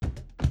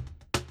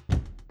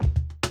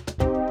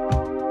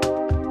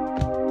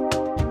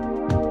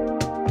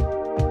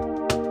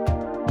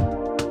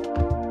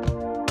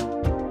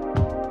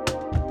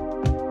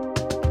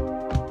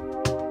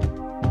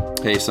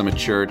Hey, Summit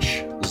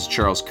Church. This is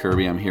Charles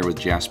Kirby. I'm here with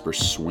Jasper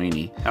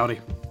Swaney.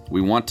 Howdy. We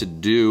want to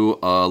do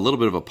a little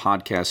bit of a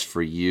podcast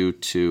for you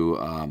to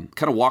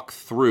kind of walk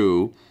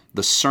through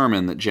the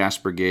sermon that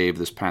Jasper gave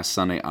this past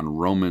Sunday on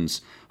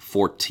Romans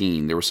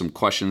 14. There were some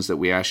questions that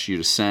we asked you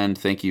to send.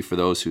 Thank you for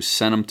those who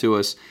sent them to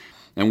us.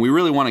 And we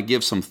really want to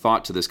give some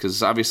thought to this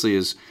because obviously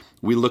as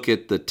we look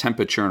at the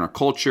temperature in our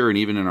culture and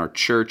even in our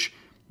church,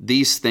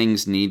 these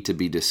things need to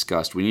be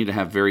discussed. We need to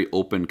have very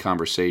open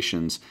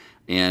conversations,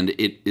 and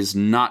it is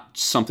not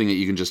something that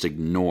you can just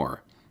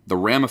ignore. The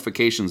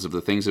ramifications of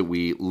the things that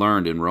we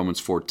learned in Romans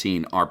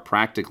 14 are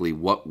practically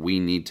what we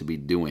need to be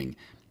doing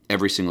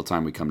every single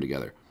time we come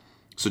together.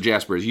 So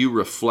Jasper, as you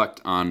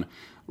reflect on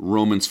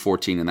Romans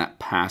 14 in that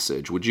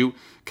passage, would you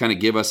kind of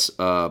give us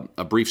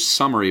a brief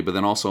summary, but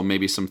then also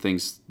maybe some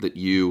things that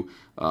you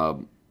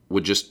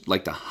would just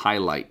like to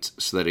highlight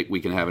so that we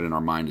can have it in our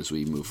mind as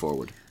we move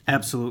forward?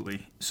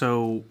 Absolutely.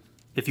 So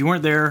if you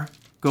weren't there,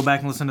 go back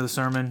and listen to the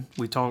sermon.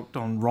 We talked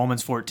on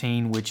Romans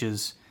 14, which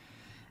is,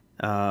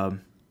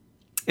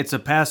 it's a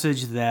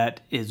passage that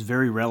is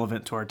very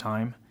relevant to our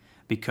time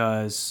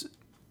because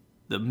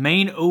the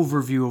main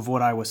overview of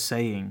what I was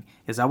saying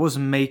is I was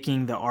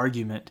making the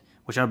argument,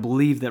 which I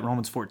believe that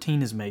Romans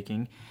 14 is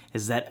making,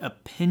 is that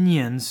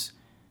opinions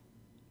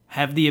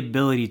have the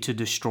ability to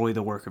destroy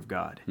the work of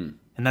God.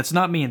 And that's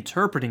not me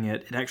interpreting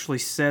it. It actually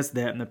says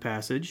that in the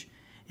passage.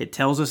 It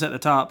tells us at the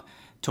top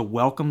to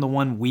welcome the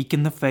one weak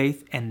in the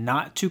faith and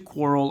not to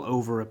quarrel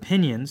over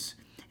opinions.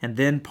 And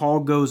then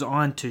Paul goes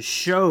on to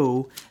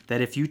show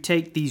that if you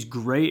take these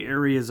gray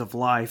areas of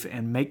life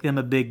and make them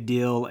a big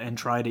deal and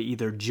try to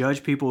either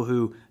judge people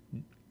who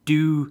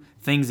do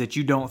things that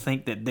you don't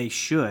think that they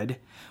should,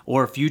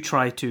 or if you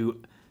try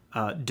to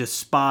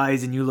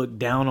despise and you look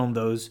down on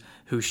those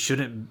who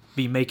shouldn't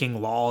be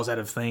making laws out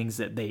of things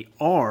that they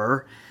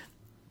are,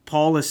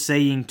 Paul is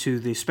saying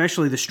to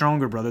especially the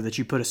stronger brother that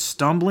you put a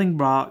stumbling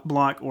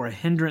block or a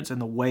hindrance in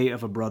the way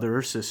of a brother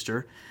or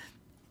sister,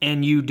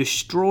 and you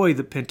destroy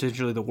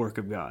potentially the work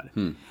of God.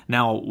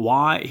 Now,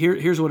 why?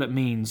 Here's what it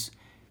means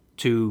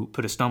to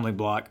put a stumbling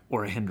block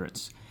or a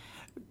hindrance.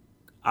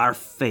 Our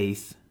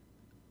faith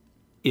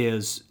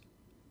is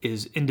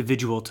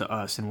individual to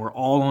us, and we're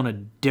all on a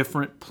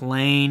different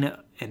plane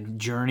and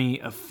journey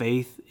of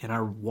faith in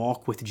our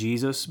walk with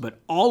Jesus, but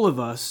all of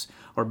us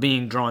are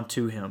being drawn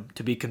to Him,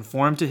 to be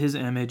conformed to His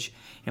image,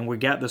 and we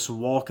got this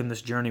walk and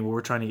this journey where we're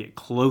trying to get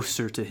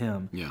closer to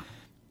Him. Yeah.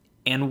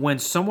 And when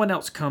someone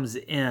else comes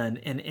in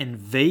and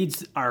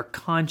invades our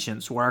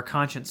conscience, where our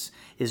conscience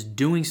is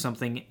doing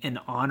something in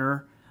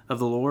honor of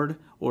the Lord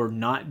or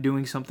not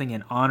doing something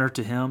in honor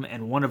to Him,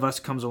 and one of us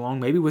comes along,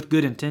 maybe with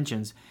good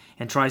intentions,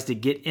 and tries to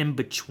get in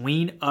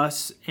between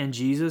us and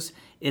Jesus,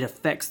 it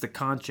affects the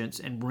conscience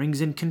and brings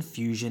in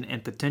confusion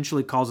and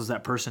potentially causes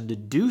that person to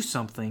do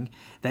something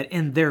that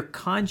in their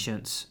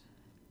conscience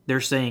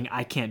they're saying,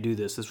 I can't do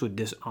this. This would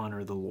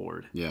dishonor the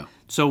Lord. Yeah.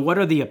 So what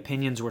are the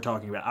opinions we're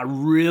talking about? I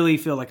really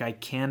feel like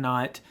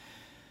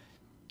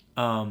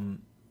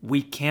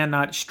we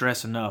cannot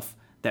stress enough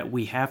that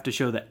we have to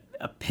show that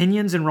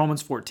opinions in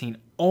Romans 14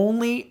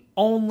 only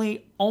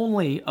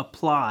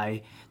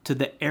apply to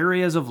the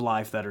areas of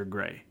life that are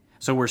gray.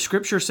 So where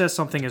Scripture says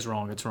something is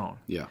wrong, it's wrong.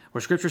 Yeah.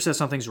 Where Scripture says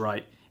something's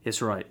right,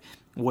 it's right.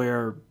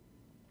 Where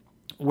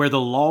the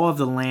law of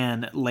the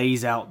land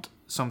lays out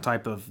some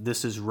type of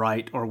this is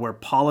right, or where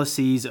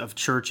policies of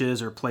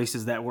churches or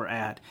places that we're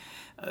at,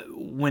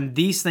 when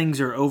these things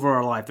are over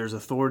our life, there's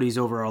authorities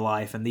over our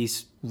life, and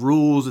these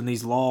rules and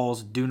these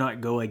laws do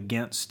not go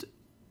against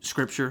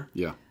Scripture,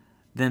 Yeah.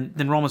 then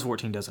Romans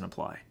 14 doesn't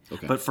apply.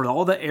 Okay. But for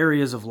all the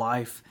areas of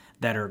life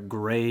that are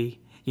gray,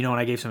 and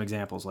I gave some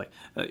examples like,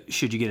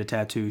 should you get a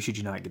tattoo? Should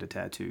you not get a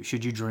tattoo?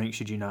 Should you drink?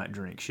 Should you not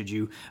drink? Should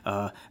you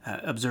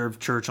observe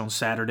church on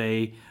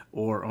Saturday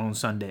or on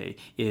Sunday?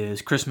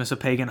 Is Christmas a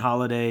pagan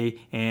holiday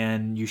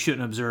and you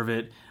shouldn't observe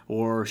it,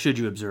 or should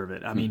you observe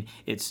it? I mean,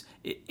 it's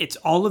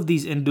all of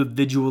these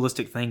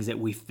individualistic things that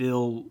we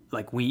feel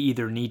like we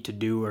either need to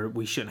do or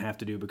we shouldn't have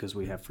to do because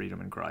we have freedom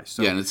in Christ.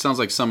 So, Yeah, and it sounds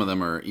like some of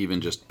them are even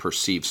just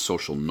perceived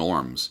social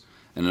norms.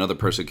 And another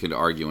person could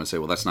argue and say,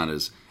 well, that's not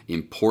as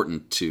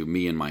important to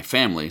me and my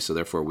family, so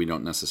therefore we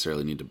don't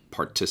necessarily need to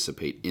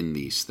participate in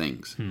these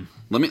things.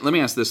 Let me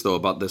ask this, though,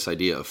 about this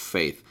idea of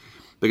faith.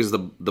 Because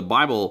the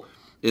Bible,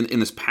 in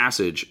this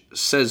passage,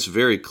 says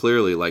very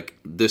clearly, like,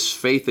 this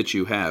faith that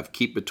you have,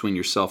 keep between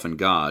yourself and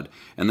God,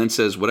 and then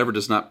says, whatever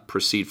does not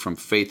proceed from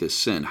faith is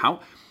sin. How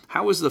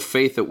is the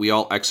faith that we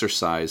all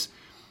exercise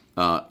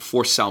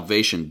for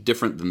salvation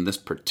different than this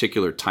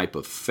particular type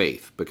of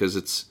faith?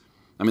 Because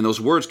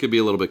those words could be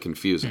a little bit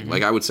confusing.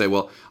 Like I would say,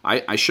 well,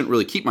 I shouldn't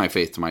really keep my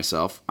faith to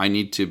myself. I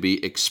need to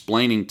be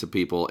explaining to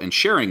people and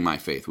sharing my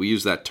faith. We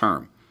use that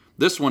term.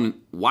 This one,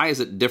 why is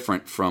it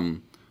different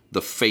from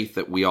the faith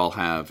that we all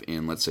have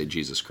in, let's say,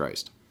 Jesus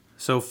Christ?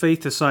 So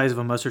faith the size of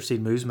a mustard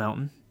seed moves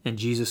mountain. And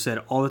Jesus said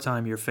all the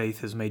time, your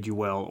faith has made you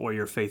well, or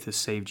your faith has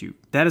saved you.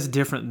 That is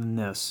different than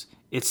this.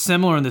 It's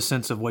similar in the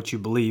sense of what you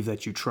believe,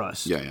 that you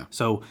trust. Yeah.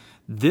 So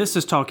this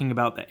is talking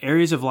about the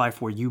areas of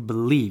life where you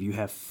believe, you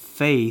have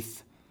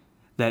faith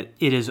that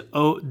it is,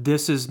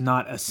 this is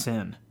not a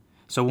sin.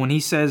 So when he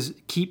says,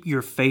 keep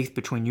your faith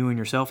between you and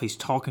yourself, he's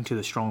talking to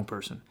the strong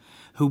person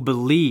who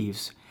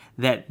believes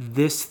that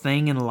this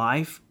thing in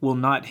life will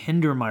not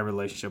hinder my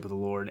relationship with the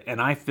Lord,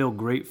 and I feel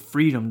great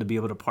freedom to be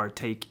able to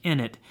partake in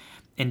it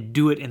and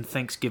do it in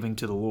thanksgiving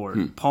to the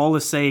Lord. Paul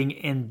is saying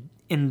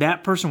in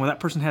that person, where that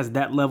person has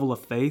that level of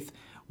faith,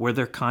 where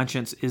their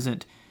conscience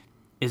isn't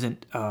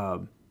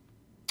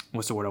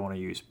what's the word I want to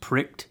use?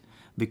 Pricked,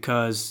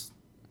 because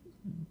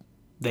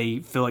they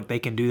feel like they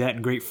can do that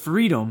in great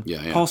freedom.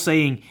 Yeah. Paul's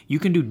saying you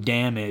can do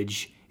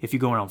damage if you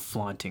go around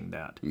flaunting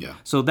that. Yeah.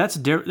 So that's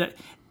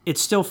it's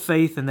still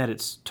faith in that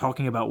it's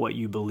talking about what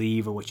you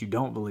believe or what you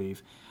don't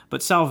believe.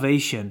 But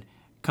salvation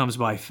comes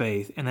by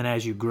faith, and then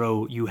as you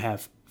grow, you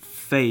have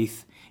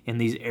faith in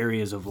these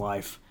areas of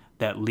life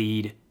that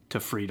lead to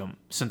freedom,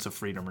 sense of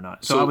freedom or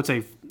not. So I would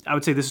say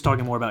this is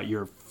talking more about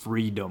your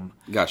freedom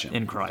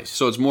in Christ.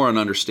 So it's more an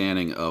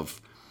understanding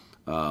of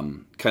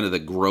kind of the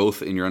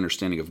growth in your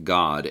understanding of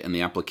God and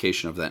the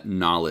application of that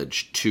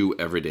knowledge to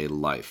everyday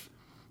life.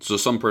 So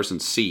some person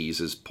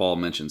sees, as Paul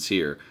mentions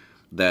here,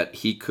 that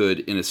he could,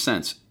 in a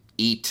sense,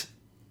 eat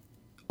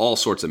all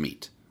sorts of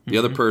meat. The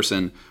other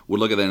person would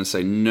look at that and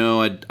say,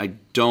 no,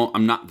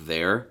 I'm not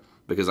there,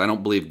 because I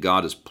don't believe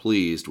God is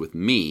pleased with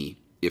me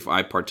if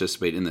I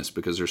participate in this,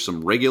 because there's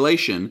some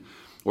regulation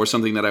or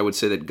something that I would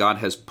say that God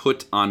has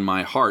put on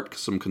my heart,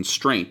 some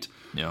constraint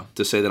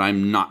to say that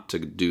I'm not to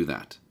do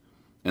that.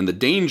 And the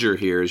danger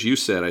here, as you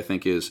said, I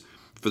think, is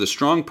for the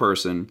strong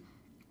person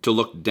to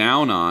look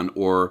down on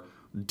or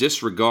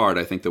disregard,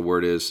 I think the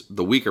word is,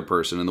 the weaker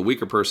person. And the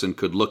weaker person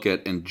could look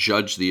at and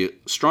judge the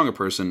stronger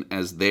person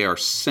as they are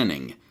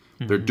sinning.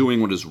 They're doing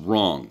what is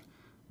wrong.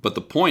 But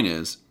the point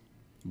is,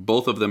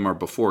 both of them are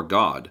before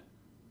God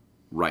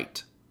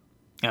right.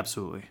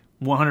 Absolutely.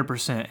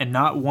 100%. And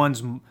not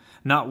one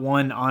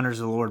honors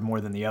the Lord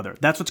more than the other.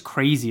 That's what's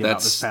crazy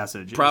about this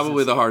passage.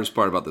 Probably the hardest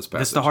part about this passage.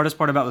 That's the hardest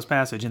part about this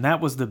passage. And that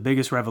was the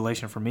biggest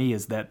revelation for me,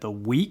 is that the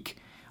weak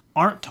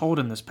aren't told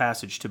in this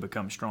passage to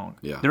become strong.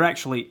 Yeah. They're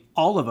actually,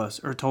 all of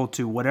us are told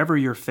to, whatever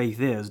your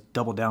faith is,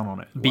 double down on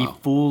it. Be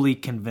fully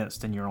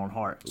convinced in your own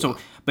heart. So,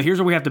 but here's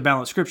where we have to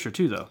balance Scripture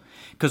too, though.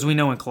 Because we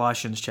know in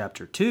Colossians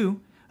chapter 2,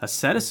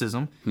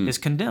 asceticism is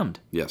condemned.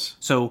 Yes.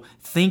 So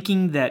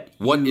thinking that...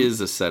 What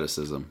is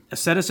asceticism?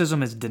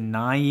 Asceticism is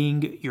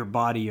denying your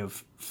body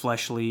of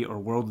fleshly or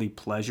worldly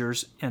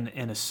pleasures in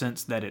a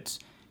sense that it's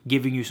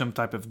giving you some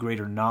type of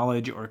greater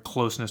knowledge or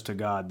closeness to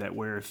God, that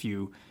where if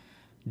you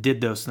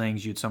did those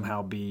things, you'd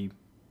somehow be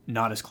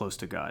not as close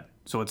to God.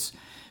 So it's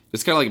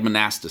kind of like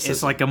monasticism.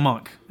 It's like a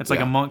monk. It's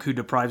like a monk who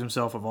deprives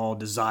himself of all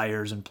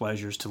desires and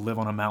pleasures to live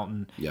on a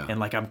mountain. Yeah. And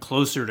like, I'm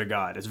closer to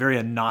God. It's very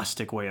a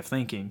Gnostic way of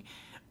thinking.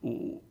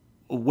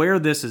 Where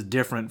this is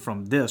different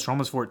from this,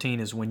 Romans 14,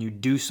 is when you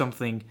do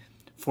something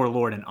for the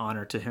Lord in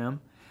honor to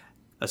Him.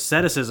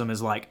 Asceticism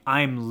is like,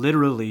 I'm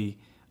literally,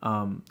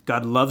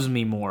 God loves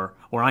me more,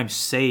 or I'm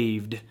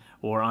saved,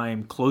 or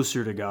I'm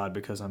closer to God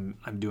because I'm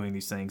doing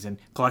these things. And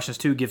Colossians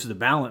 2 gives the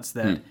balance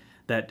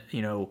that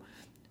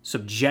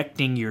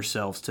subjecting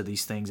yourselves to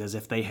these things as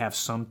if they have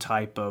some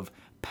type of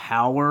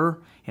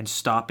power and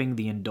stopping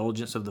the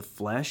indulgence of the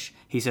flesh,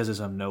 he says, is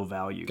of no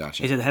value.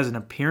 Gotcha. He says it has an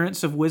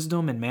appearance of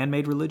wisdom and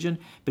man-made religion,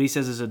 but he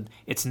says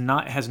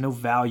has no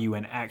value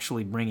in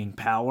actually bringing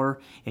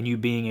power and you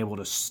being able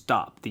to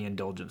stop the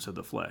indulgence of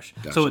the flesh.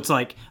 Gotcha. So it's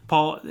like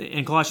Paul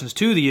in Colossians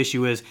 2, the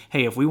issue is,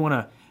 hey, if we want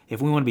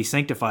to be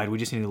sanctified, we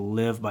just need to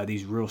live by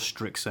these real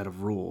strict set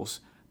of rules.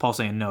 Paul's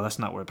saying, no, that's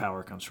not where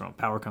power comes from.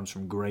 Power comes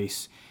from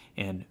grace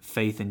and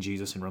faith in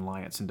Jesus and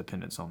reliance and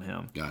dependence on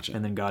Him. Gotcha.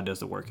 And then God does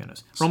the work in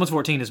us. Romans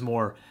 14 is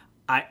more,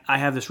 I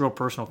have this real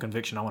personal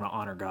conviction. I want to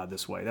honor God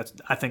this way.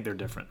 I think they're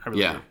different. I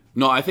really do.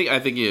 No, I think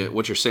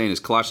what you're saying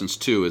is Colossians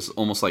 2 is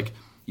almost like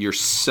you're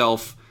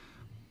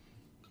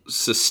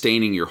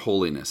sustaining your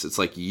holiness. It's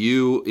like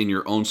you, in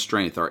your own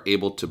strength, are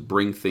able to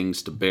bring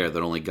things to bear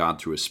that only God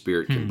through His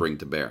Spirit can bring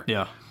to bear.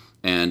 Yeah.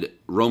 And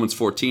Romans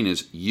 14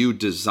 is you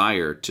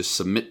desire to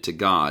submit to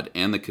God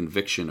and the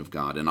conviction of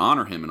God and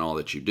honor Him in all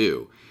that you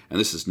do. And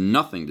this has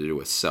nothing to do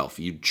with self.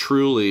 You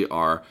truly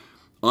are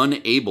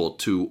unable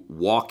to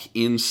walk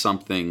in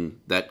something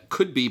that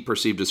could be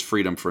perceived as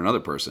freedom for another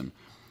person,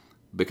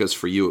 because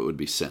for you it would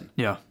be sin.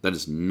 Yeah. That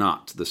is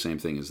not the same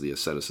thing as the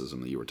asceticism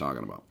that you were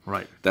talking about.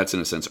 Right. That's, in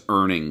a sense,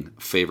 earning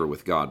favor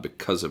with God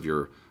because of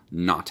your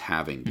not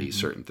having these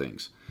certain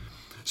things.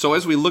 So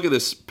as we look at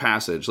this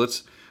passage,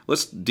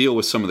 let's deal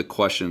with some of the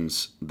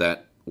questions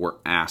that were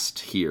asked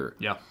here.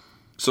 Yeah.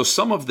 So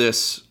some of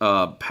this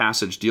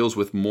passage deals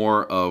with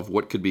more of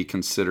what could be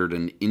considered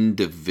an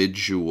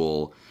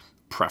individual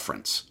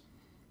preference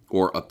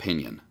or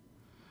opinion.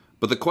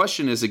 But the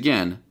question is,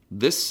 again,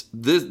 these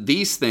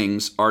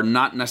things are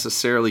not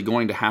necessarily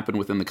going to happen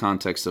within the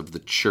context of the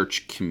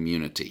church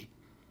community,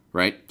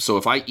 right? So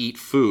if I eat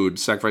food,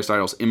 sacrificed to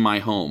idols, in my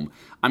home,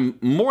 I'm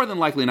more than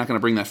likely not going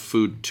to bring that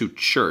food to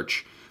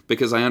church,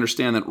 because I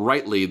understand that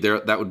rightly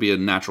that would be a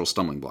natural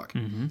stumbling block.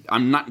 Mm-hmm.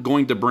 I'm not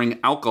going to bring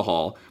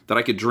alcohol that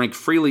I could drink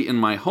freely in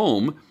my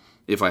home,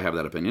 if I have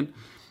that opinion,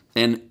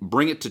 and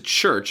bring it to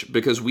church,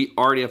 because we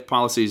already have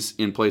policies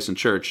in place in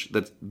church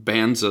that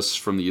bans us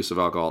from the use of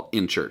alcohol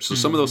in church. So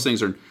some of those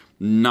things are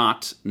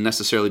not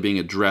necessarily being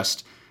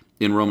addressed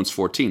in Romans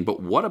 14.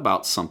 But what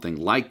about something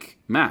like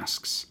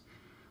masks,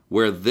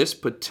 where this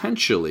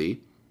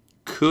potentially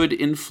could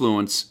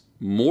influence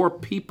more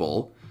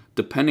people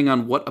depending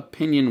on what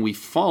opinion we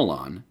fall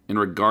on in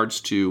regards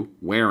to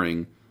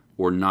wearing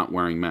or not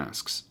wearing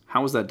masks?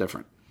 How is that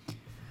different?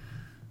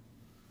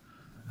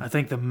 I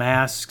think the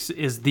masks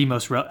is the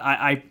most.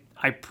 I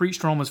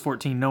preached Romans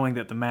 14 knowing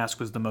that the mask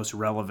was the most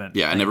relevant.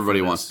 Yeah, and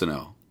everybody wants to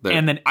know.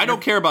 And then I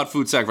don't care about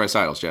food sacrifice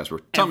idols, Jasper.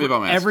 Tell me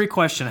about masks. Every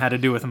question had to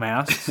do with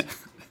masks,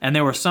 and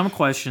there were some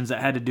questions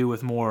that had to do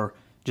with more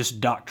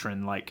just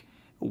doctrine, like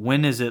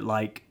when is it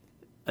like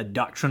a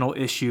doctrinal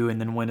issue,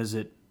 and then when is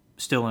it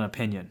still an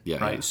opinion?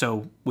 Yeah, right. Yeah.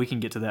 So we can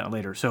get to that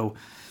later. So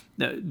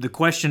the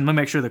question. Let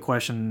me make sure the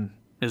question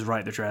is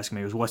right that you're asking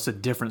me. Was what's the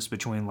difference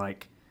between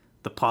like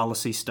the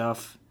policy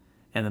stuff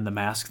and then the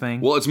mask thing?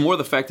 Well, it's more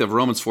the fact that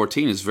Romans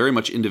 14 is very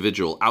much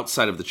individual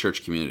outside of the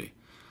church community.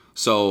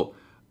 So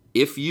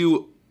if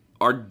you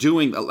are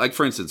doing, like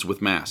for instance,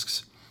 with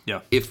masks,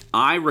 Yeah. if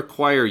I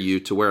require you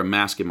to wear a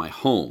mask in my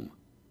home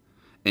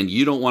and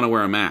you don't want to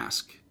wear a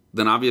mask,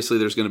 then obviously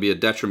there's going to be a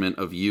detriment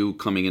of you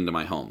coming into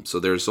my home. So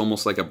there's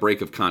almost like a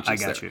break of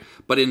conscience I got there. you.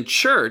 But in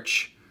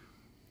church,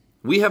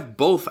 we have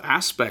both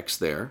aspects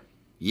there.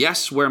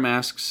 Yes, wear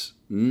masks.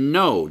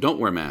 No, don't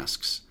wear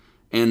masks.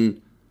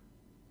 And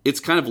it's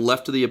kind of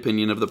left to the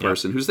opinion of the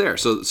person who's there.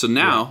 So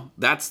now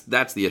that's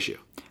the issue.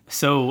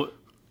 So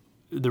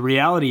the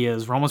reality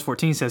is Romans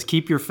 14 says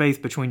keep your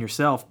faith between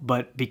yourself,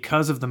 but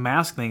because of the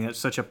mask thing, that's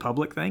such a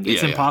public thing,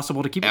 it's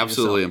impossible to keep it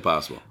Absolutely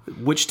yourself. impossible.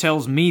 Which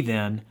tells me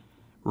then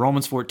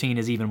Romans 14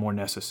 is even more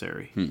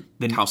necessary.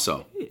 How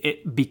so?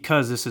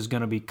 Because this is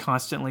going to be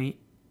constantly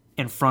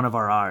in front of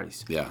our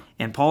eyes. Yeah.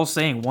 And Paul's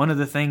saying one of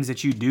the things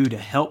that you do to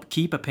help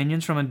keep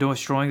opinions from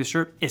destroying the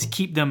church is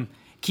keep them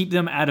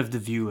out of the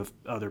view of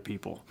other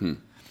people.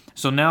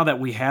 So now that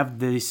we have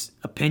this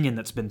opinion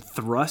that's been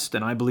thrust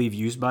and I believe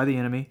used by the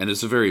enemy, And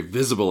it's a very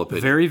visible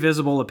opinion. very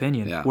visible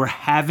opinion, Yeah. we're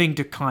having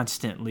to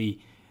constantly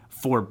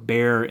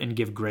forbear and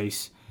give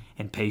grace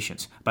and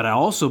patience. But I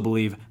also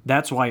believe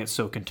that's why it's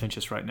so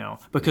contentious right now,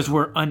 because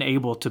we're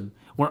unable to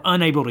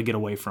get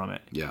away from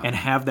it and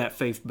have that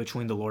faith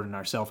between the Lord and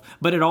ourselves.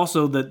 But it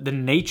also the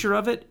nature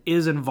of it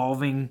is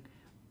involving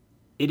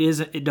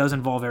it does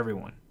involve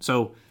everyone.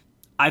 So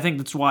I think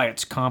that's why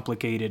it's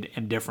complicated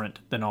and different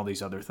than all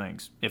these other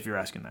things, if you're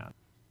asking that.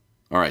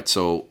 All right,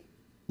 so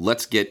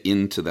let's get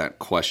into that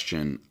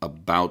question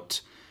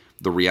about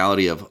the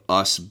reality of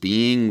us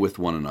being with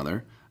one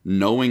another,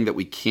 knowing that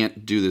we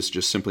can't do this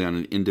just simply on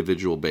an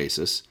individual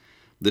basis.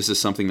 This is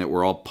something that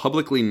we're all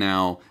publicly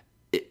now,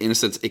 in a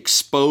sense,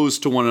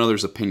 exposed to one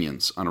another's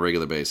opinions on a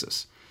regular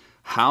basis.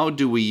 How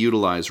do we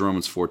utilize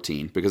Romans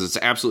 14? Because it's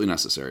absolutely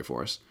necessary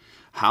for us.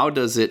 How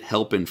does it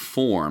help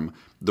inform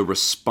the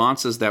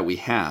responses that we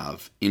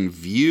have in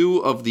view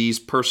of these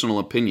personal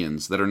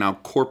opinions that are now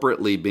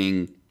corporately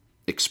being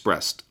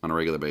expressed on a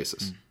regular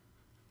basis?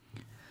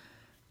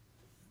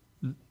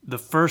 The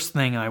first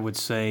thing I would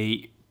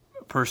say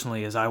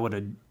personally is I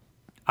would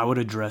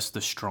address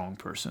the strong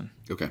person.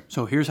 Okay.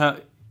 So here's how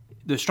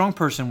the strong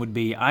person would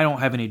be, I don't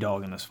have any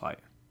dog in this fight,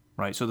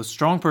 right? So the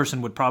strong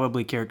person would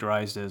probably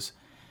characterized as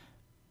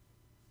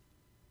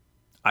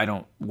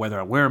whether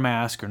I wear a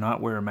mask or not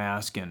wear a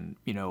mask, and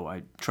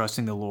I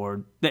trusting the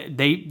Lord.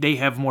 They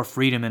have more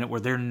freedom in it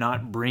where they're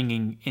not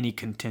bringing any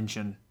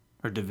contention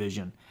or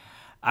division.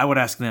 I would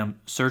ask them,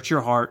 search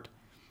your heart,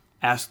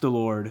 ask the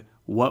Lord,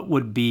 what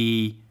would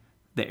be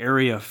the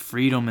area of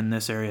freedom in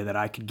this area that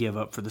I could give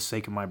up for the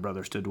sake of my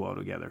brothers to dwell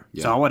together.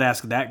 Yeah. So I would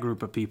ask that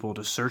group of people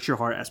to search your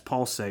heart, as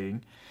Paul's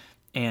saying,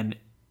 and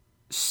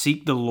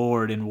seek the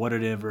Lord in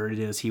whatever it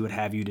is he would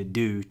have you to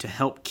do to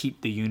help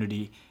keep the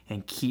unity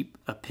and keep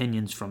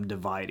opinions from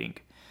dividing.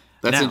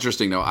 That's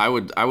interesting, though. I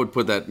would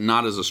put that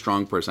not as a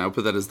strong person. I would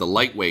put that as the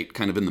lightweight,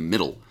 kind of in the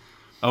middle.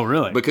 Oh,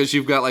 really? Because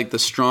you've got like the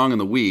strong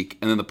and the weak,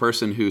 and then the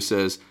person who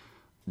says,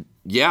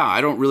 yeah,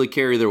 I don't really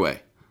care either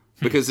way.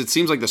 Because it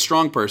seems like the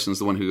strong person is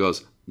the one who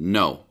goes,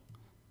 no,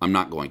 I'm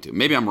not going to.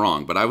 Maybe I'm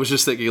wrong, but I was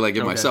just thinking like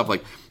in myself,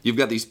 like you've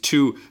got these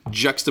two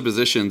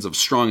juxtapositions of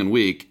strong and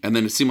weak, and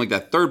then it seemed like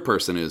that third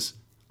person is,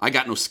 I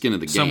got no skin in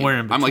the game. Somewhere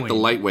in between. I'm like the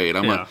lightweight.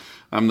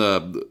 I'm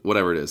the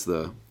whatever it is,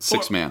 the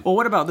sixth man. Well,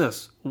 what about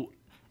this?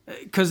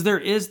 Because there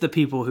is the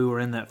people who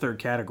are in that third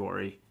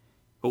category.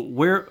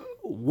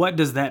 What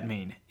does that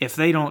mean? If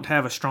they don't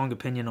have a strong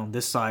opinion on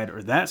this side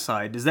or that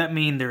side, does that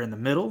mean they're in the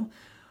middle?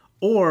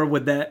 Or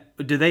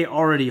do they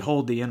already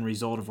hold the end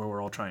result of where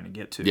we're all trying to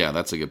get to? Yeah,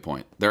 that's a good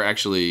point. They're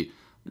actually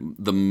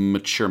the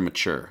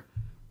mature.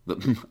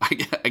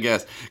 I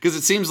guess. Because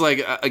it seems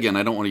like, again,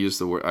 I don't want to use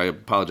the word, I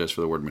apologize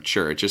for the word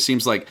mature. It just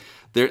seems like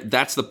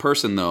that's the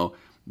person, though,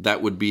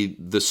 that would be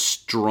the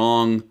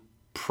strong,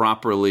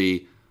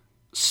 properly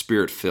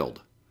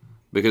spirit-filled.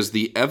 Because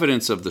the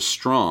evidence of the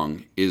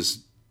strong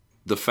is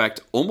the fact,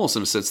 almost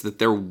in a sense, that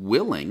they're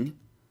willing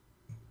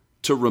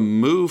to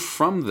remove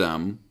from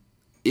them,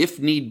 if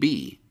need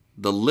be,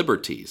 the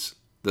liberties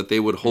that they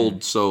would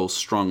hold so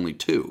strongly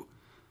to.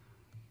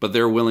 But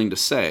they're willing to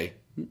say,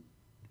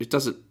 it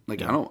doesn't,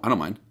 like, I don't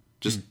mind.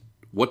 Just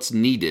what's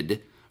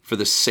needed for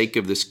the sake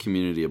of this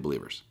community of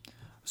believers.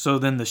 So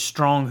then the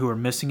strong who are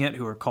missing it,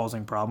 who are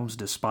causing problems,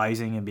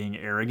 despising and being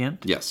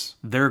arrogant, Yes.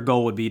 their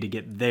goal would be to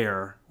get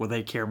there where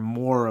they care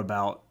more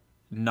about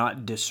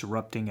not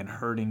disrupting and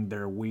hurting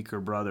their weaker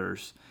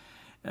brothers,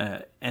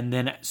 and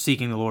then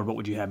seeking the Lord, what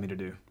would you have me to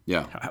do?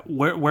 Yeah.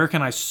 Where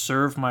can I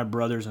serve my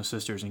brothers and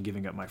sisters in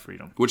giving up my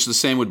freedom? Which the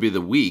same would be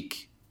the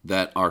weak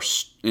that are,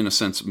 in a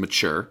sense,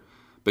 mature,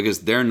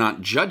 because they're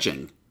not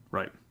judging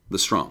Right. the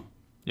strong.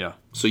 Yeah.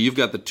 So you've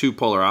got the two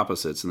polar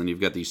opposites, and then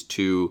you've got these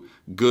two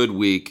good,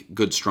 weak,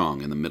 good,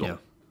 strong in the middle. Yeah.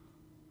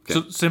 Okay.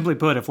 So simply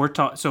put,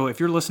 if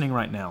you're listening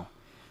right now,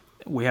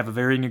 we have a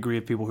varying degree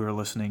of people who are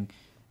listening.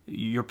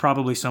 You're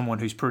probably someone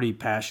who's pretty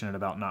passionate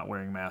about not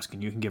wearing a mask,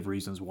 and you can give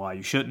reasons why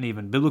you shouldn't,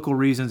 even biblical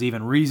reasons,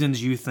 even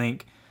reasons you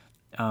think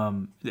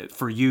that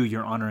for you,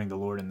 you're honoring the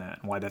Lord in that,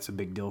 and why that's a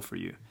big deal for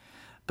you.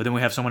 But then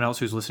we have someone else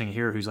who's listening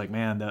here who's like,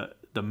 man,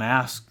 the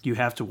mask, you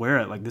have to wear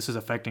it. Like, this is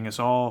affecting us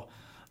all.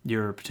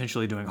 You're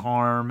potentially doing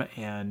harm,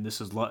 and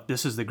this is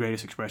the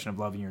greatest expression of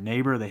loving your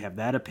neighbor. They have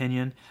that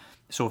opinion.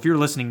 So if you're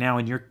listening now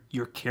and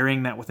you're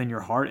carrying that within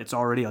your heart, it's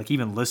already like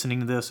even listening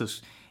to this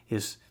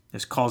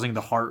is causing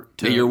the heart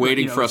to. You're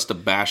waiting for us to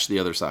bash the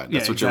other side.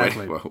 That's what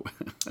exactly. you're waiting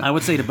for. I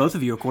would say to both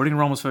of you, according to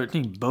Romans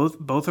 13,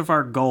 both of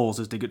our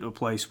goals is to get to a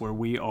place where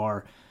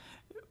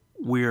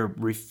we're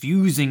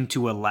refusing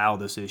to allow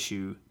this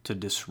issue to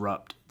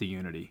disrupt the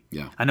unity.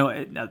 Yeah. I know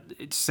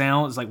it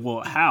sounds like, well,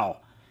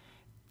 how?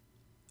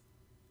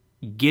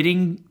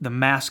 Getting the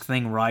mask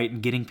thing right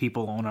and getting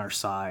people on our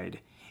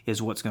side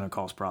is what's going to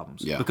cause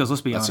problems. Yeah. Because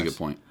let's be honest. That's a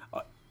good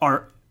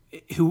point.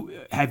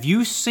 Have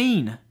you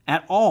seen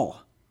at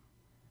all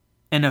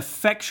an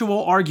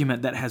effectual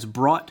argument that has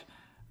brought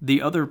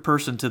the other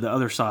person to the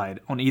other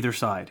side on either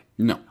side?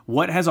 No.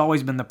 What has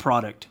always been the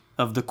product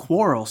of the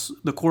quarrels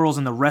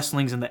and the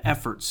wrestlings and the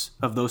efforts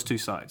of those two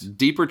sides?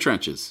 Deeper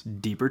trenches.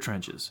 Deeper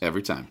trenches.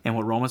 Every time. And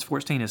what Romans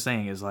 14 is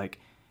saying is like,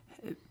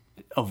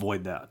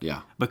 avoid that.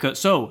 Yeah. Because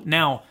so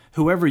now,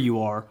 whoever you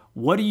are,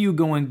 what are you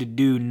going to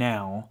do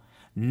now,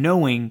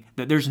 knowing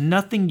that there's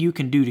nothing you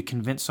can do to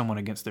convince someone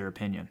against their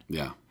opinion?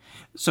 Yeah.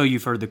 So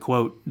you've heard the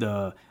quote,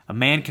 a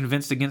man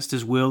convinced against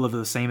his will of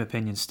the same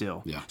opinion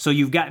still. Yeah. So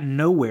you've gotten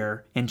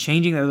nowhere in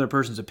changing the other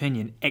person's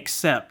opinion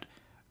except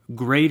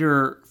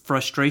greater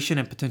frustration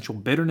and potential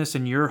bitterness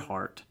in your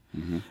heart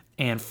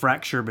and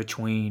fracture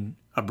between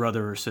a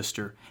brother or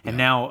sister. And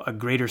now a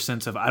greater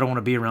sense of, I don't want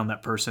to be around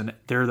that person.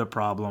 They're the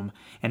problem.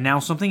 And now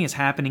something is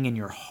happening in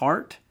your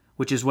heart,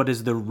 which is what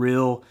is the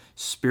real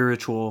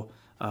spiritual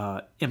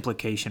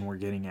implication we're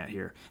getting at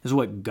here. This is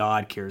what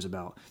God cares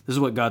about. This is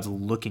what God's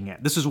looking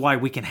at. This is why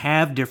we can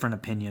have different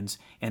opinions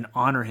and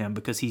honor him,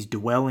 because he's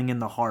dwelling in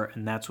the heart,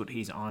 and that's what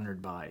he's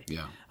honored by.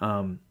 Yeah.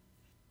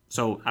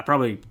 So I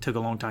probably took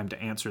a long time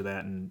to answer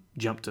that and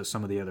jump to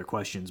some of the other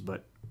questions,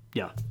 but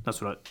yeah, that's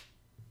what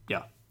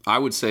I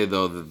would say,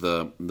 though,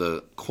 that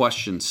the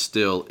question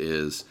still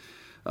is,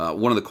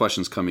 one of the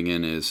questions coming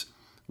in is,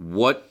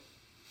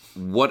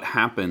 what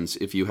happens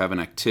if you have an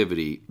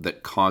activity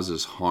that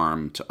causes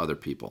harm to other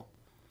people?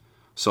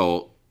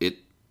 So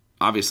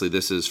obviously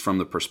this is from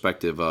the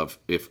perspective of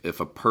if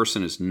a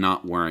person is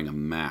not wearing a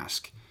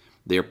mask,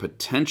 they're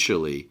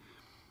potentially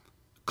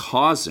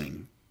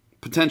causing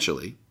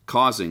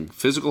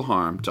physical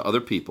harm to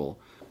other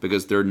people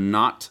because they're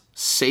not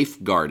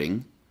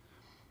safeguarding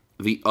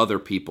the other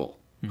people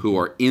who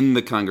are in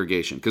the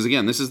congregation. Because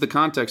again, this is the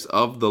context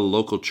of the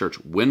local church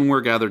when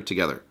we're gathered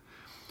together.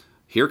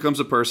 Here comes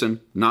a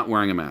person not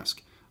wearing a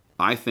mask.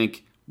 I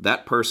think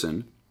that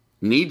person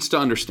needs to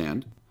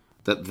understand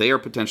that they are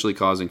potentially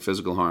causing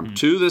physical harm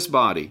to this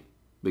body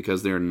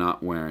because they're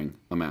not wearing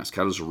a mask.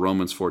 How does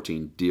Romans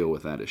 14 deal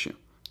with that issue?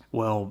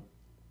 Well,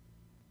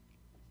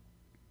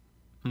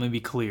 let me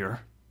be clear.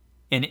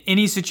 In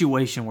any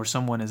situation where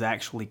someone is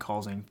actually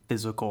causing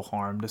physical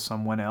harm to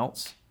someone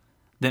else,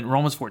 then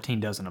Romans 14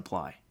 doesn't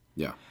apply.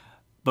 Yeah.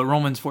 But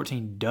Romans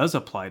 14 does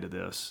apply to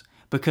this,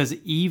 because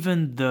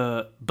even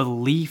the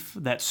belief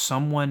that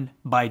someone,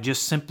 by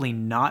just simply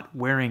not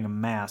wearing a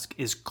mask,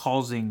 is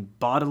causing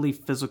bodily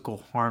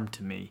physical harm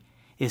to me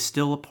is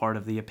still a part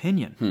of the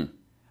opinion.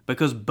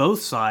 Because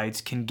both sides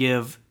can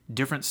give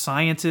different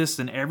scientists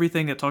and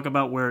everything that talk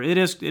about where it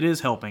is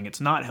helping, it's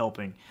not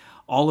helping,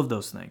 all of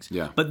those things.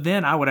 Yeah. But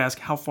then I would ask,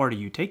 how far do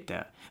you take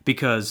that?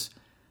 Because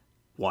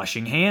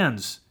washing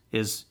hands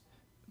is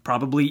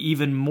probably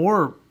even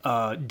more,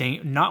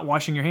 not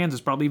washing your hands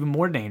is probably even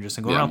more dangerous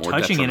than going around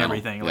touching and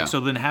everything. Yeah. So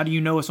then how do you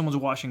know if someone's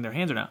washing their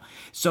hands or not?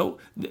 So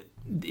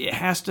it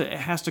has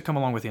to come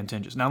along with the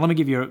intentions. Now let me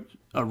give you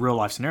a real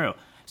life scenario.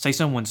 Say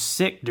someone's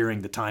sick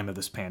during the time of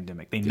this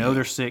pandemic. They know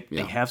they're sick,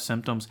 they have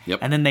symptoms,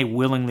 and then they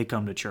willingly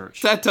come to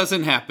church. That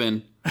doesn't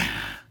happen.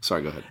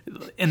 Sorry, go ahead.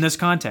 In this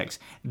context,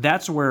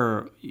 that's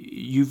where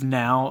you've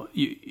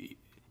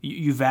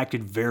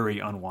acted very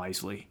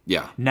unwisely.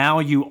 Yeah. Now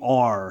you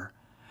are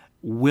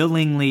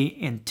willingly,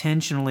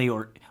 intentionally,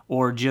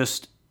 or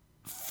just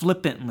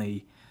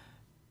flippantly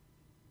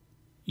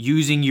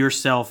using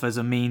yourself as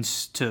a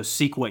means to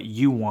seek what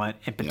you want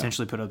and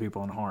potentially put other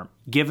people in harm,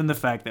 given the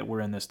fact that we're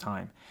in this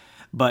time.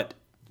 But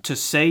to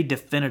say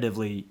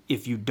definitively,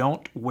 if you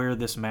don't wear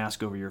this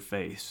mask over your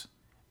face,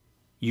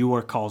 you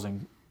are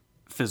causing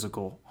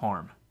physical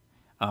harm,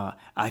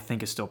 I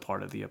think is still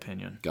part of the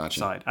opinion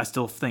side. I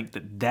still think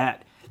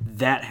that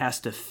has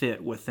to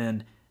fit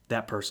within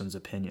that person's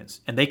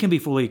opinions, and they can be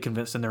fully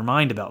convinced in their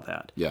mind about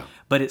that. Yeah.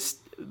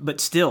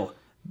 But still,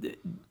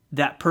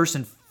 that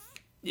person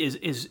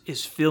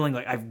is feeling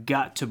like I've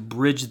got to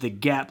bridge the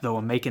gap, though,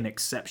 and make an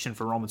exception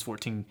for Romans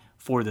 14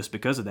 for this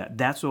because of that.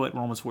 That's what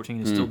Romans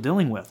 14 is still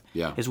dealing with.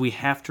 Yeah. Is we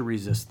have to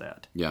resist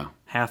that. Yeah.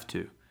 Have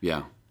to.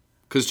 Yeah.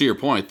 Because to your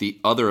point, the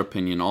other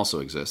opinion also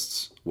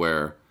exists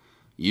where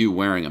you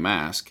wearing a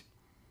mask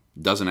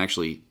doesn't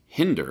actually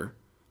hinder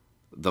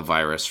the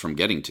virus from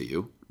getting to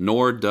you,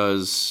 nor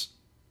does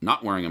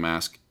not wearing a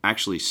mask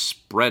actually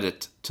spread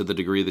it to the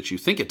degree that you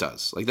think it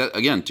does. Like that,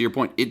 again, to your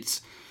point,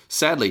 it's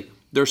sadly,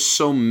 there's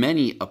so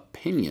many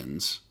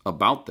opinions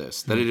about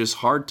this that it is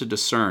hard to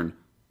discern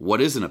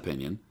what is an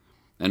opinion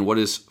and what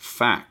is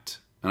fact.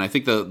 And I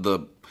think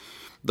the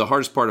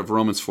hardest part of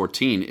Romans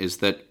 14 is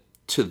that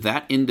to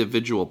that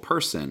individual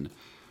person,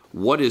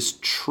 what is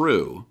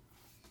true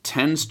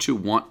tends to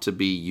want to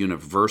be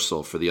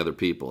universal for the other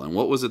people. And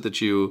what was it that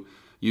you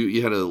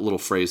had a little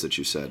phrase that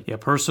you said? Yeah,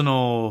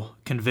 personal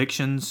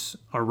convictions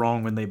are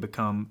wrong when they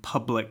become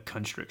public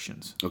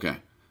constrictions. Okay.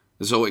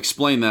 So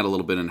explain that a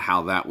little bit and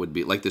how that would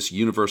be, like this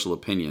universal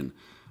opinion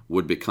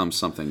would become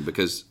something,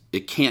 because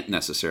it can't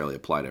necessarily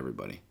apply to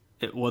everybody.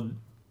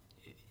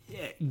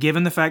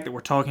 Given the fact that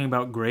we're talking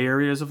about gray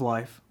areas of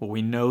life, where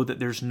we know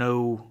that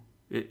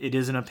it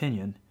is an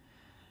opinion,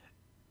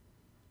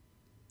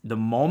 the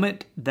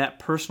moment that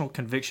personal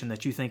conviction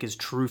that you think is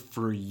true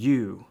for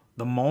you,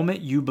 the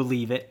moment you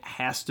believe it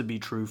has to be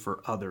true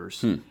for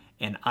others,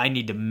 and I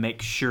need to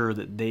make sure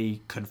that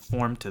they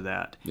conform to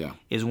that,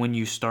 is when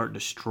you start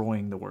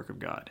destroying the work of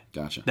God.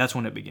 Gotcha. That's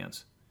when it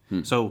begins.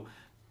 So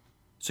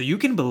you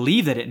can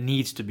believe that it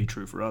needs to be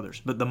true for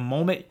others, but the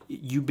moment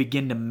you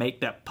begin to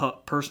make that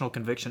personal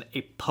conviction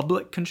a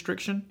public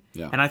constriction,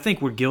 and I think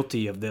we're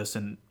guilty of this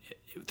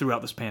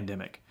throughout this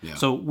pandemic. Yeah.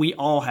 So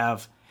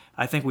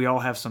I think we all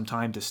have some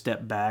time to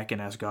step back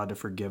and ask God to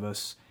forgive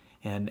us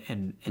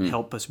and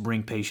help us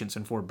bring patience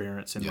and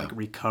forbearance and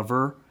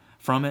recover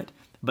from it.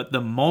 But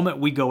the moment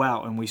we go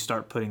out and we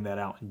start putting that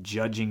out and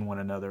judging one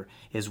another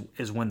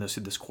is when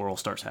this quarrel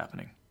starts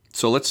happening.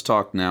 So let's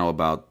talk now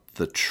about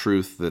the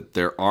truth that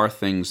there are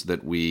things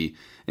that we,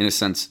 in a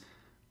sense,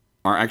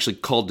 are actually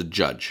called to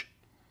judge.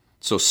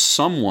 So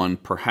someone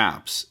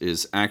perhaps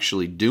is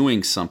actually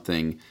doing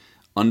something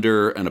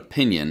under an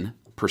opinion,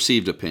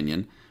 perceived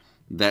opinion,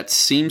 that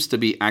seems to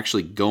be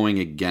actually going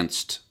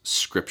against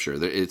Scripture.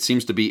 It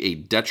seems to be a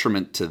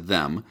detriment to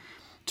them,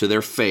 to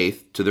their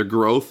faith, to their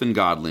growth in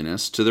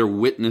godliness, to their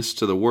witness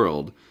to the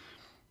world.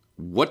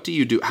 What do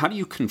you do? How do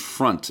you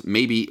confront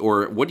maybe,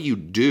 or what do you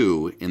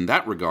do in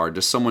that regard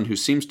to someone who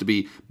seems to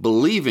be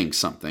believing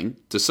something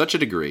to such a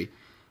degree,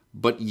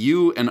 but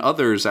you and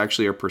others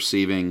actually are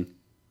perceiving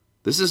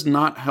this is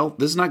not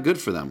this is not good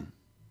for them.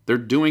 They're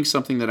doing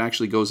something that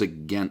actually goes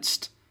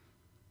against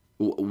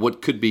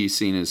what could be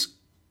seen as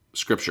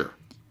Scripture.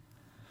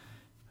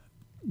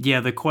 Yeah,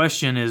 the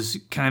question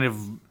is kind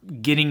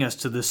of getting us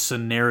to this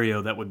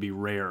scenario that would be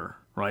rare,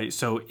 right?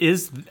 So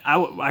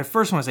I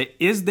first want to say,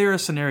 is there a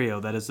scenario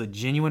that is a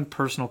genuine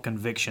personal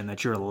conviction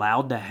that you're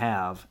allowed to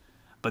have,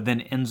 but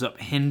then ends up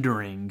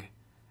hindering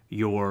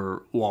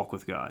your walk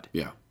with God?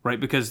 Yeah. Right?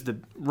 Because the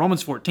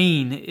Romans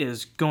 14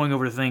 is going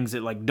over things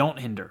that don't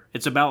hinder.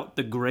 It's about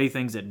the gray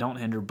things that don't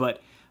hinder,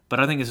 but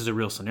I think this is a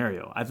real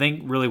scenario. I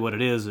think really what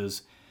it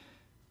is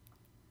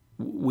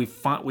we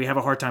have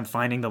a hard time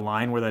finding the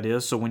line where that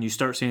is. So when you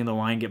start seeing the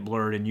line get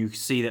blurred and you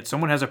see that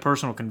someone has a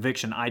personal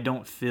conviction, I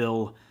don't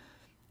feel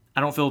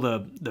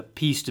the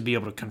peace to be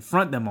able to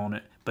confront them on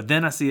it. But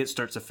then I see it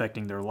starts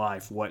affecting their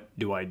life. What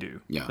do I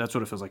do? Yeah. That's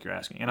what it feels like you're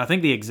asking. And I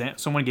think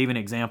someone gave an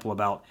example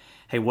about,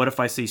 hey, what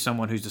if I see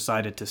someone who's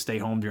decided to stay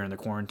home during the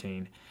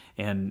quarantine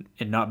and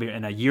not be,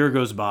 and a year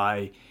goes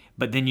by,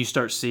 but then you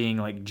start seeing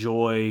like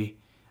joy.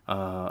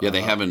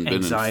 They haven't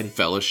anxiety, been in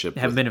fellowship.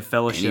 Haven't been in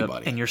fellowship,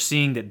 anybody. And you're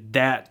seeing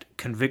that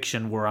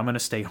conviction where I'm going to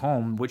stay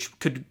home, which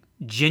could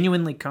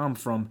genuinely come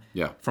from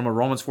a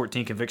Romans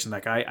 14 conviction.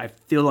 Like I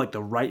feel like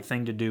the right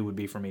thing to do would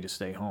be for me to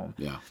stay home.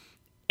 Yeah.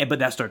 But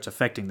that starts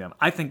affecting them.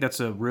 I think that's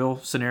a real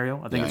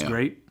scenario. I think it's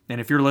great.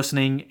 And if you're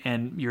listening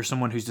and you're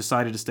someone who's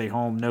decided to stay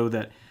home, know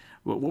that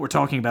what we're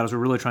talking about is we're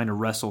really trying to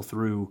wrestle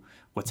through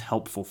what's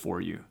helpful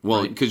for you.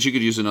 Well, because you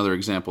could use another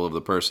example of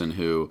the person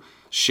who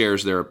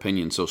shares their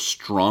opinion so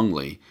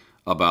strongly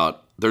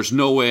about there's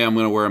no way I'm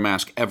going to wear a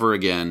mask ever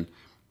again,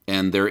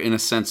 and they're in a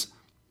sense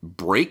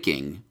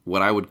breaking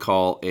what I would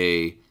call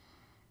a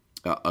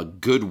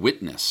good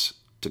witness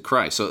to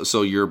Christ.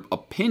 So your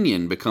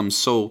opinion becomes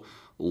so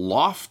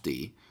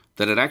lofty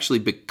that it actually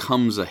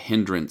becomes a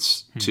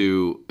hindrance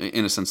to,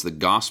 in a sense, the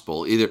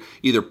gospel,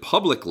 either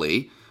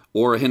publicly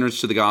or a hindrance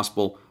to the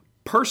gospel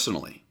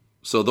personally.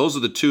 So those are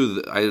the two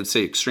that I would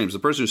say extremes. The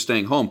person who's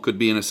staying home could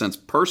be, in a sense,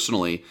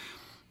 personally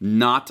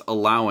not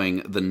allowing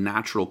the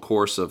natural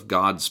course of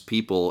God's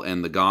people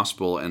and the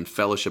gospel and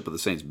fellowship of the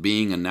saints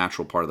being a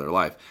natural part of their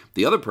life.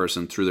 The other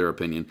person, through their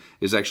opinion,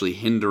 is actually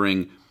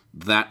hindering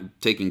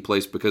that taking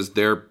place because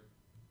they're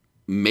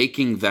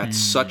making that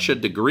such a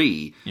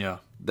degree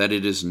that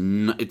it is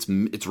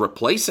it's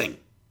replacing,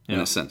 in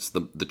a sense,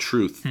 the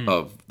truth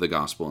of the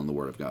gospel and the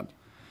Word of God.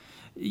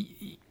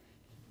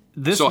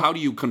 So how do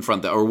you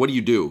confront that, or what do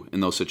you do in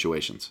those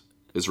situations,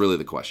 is really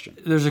the question.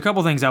 There's a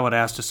couple things I would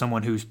ask to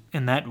someone who's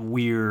in that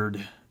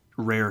weird,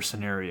 rare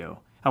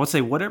scenario. I would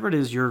say whatever it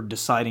is you're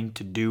deciding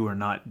to do or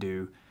not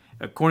do,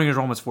 according to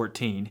Romans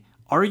 14,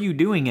 are you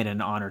doing it in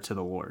honor to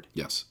the Lord?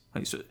 Yes.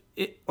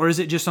 Or is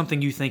it just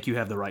something you think you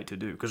have the right to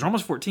do? Because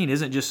Romans 14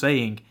 isn't just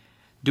saying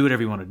do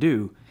whatever you want to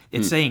do.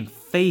 It's saying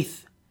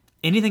faith,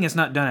 anything that's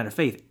not done out of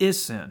faith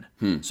is sin.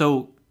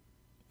 So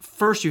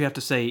first you have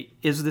to say,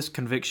 is this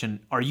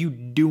conviction, are you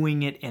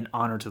doing it in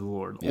honor to the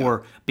Lord? Yeah.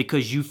 Or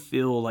because you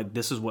feel like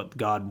this is what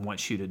God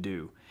wants you to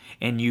do?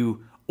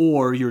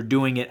 Or you're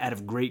doing it out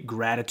of great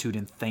gratitude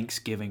and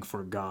thanksgiving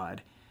for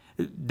God.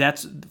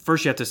 That's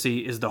first you have to see,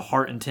 is the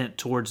heart intent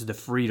towards the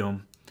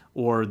freedom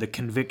or the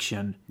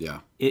conviction,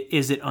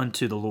 is it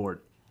unto the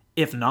Lord?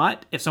 If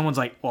not, if someone's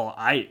like, well,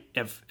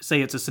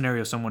 say it's a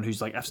scenario of someone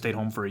who's like, I've stayed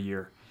home for a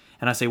year,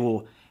 and I say,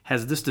 well,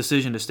 has this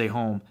decision to stay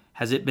home,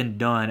 has it been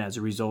done as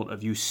a result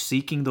of you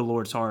seeking the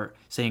Lord's heart,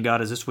 saying,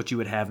 God, is this what you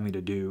would have me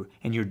to do?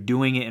 And you're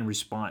doing it in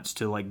response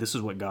to, like, this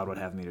is what God would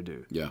have me to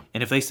do. Yeah.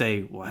 And if they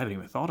say, well, I haven't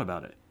even thought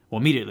about it, well,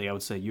 immediately I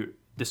would say,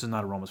 this is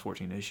not a Romans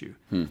 14 issue.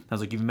 I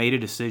was like, you've made a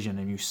decision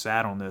and you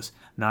sat on this,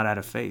 not out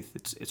of faith.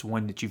 It's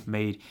one that you've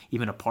made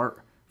even apart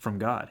from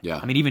God. Yeah.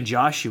 I mean, even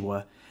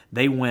Joshua,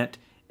 they went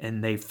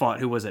and they fought,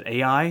 who was it,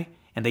 Ai?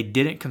 And they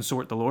didn't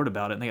consort the Lord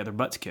about it, and they got their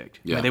butts kicked.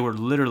 Yeah. I mean, they were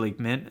literally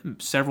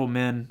several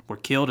men were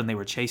killed, and they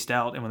were chased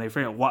out. And when they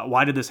figured out,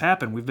 why did this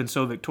happen? We've been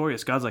so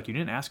victorious. God's like, you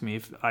didn't ask me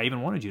if I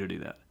even wanted you to do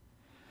that.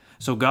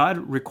 So God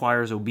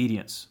requires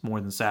obedience more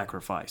than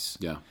sacrifice.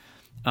 Yeah.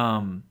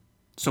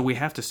 So we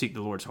have to seek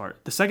the Lord's heart.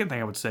 The second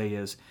thing I would say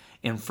is,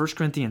 in 1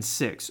 Corinthians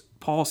 6,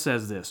 Paul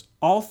says this,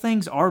 all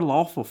things are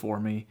lawful for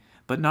me,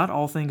 but not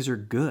all things are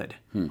good.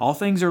 All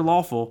things are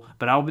lawful,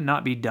 but I will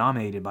not be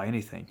dominated by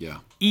anything. Yeah.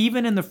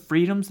 Even in the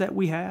freedoms that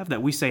we have,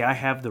 that we say, I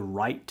have the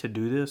right to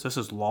do this, this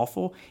is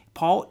lawful,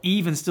 Paul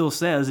even still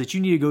says that you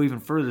need to go even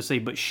further to say,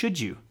 but should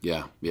you?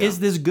 Yeah. Is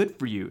this good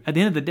for you? At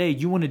the end of the day,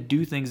 you want to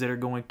do things that are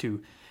going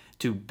to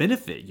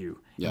benefit you,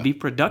 be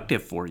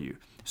productive for you.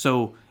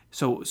 So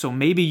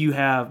maybe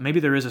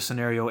there is a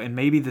scenario, and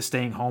maybe the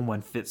staying home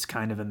one fits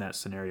kind of in that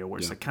scenario where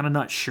it's like kind of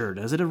not sure.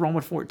 Does it a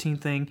Romans 14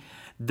 thing?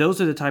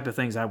 Those are the type of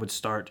things I would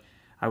start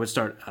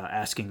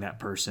asking that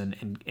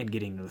person and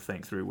getting them to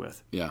think through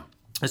with. Yeah.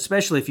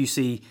 Especially if you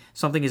see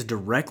something is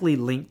directly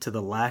linked to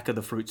the lack of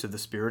the fruits of the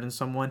Spirit in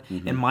someone.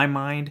 Mm-hmm. In my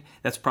mind,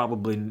 that's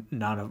probably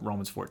not a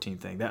Romans 14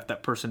 thing.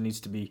 That person needs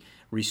to be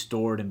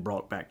restored and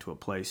brought back to a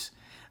place.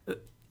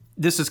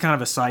 This is kind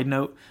of a side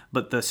note,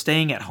 but the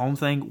staying at home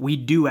thing, we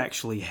do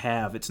actually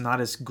have, it's not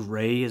as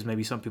gray as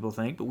maybe some people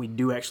think, but we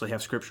do actually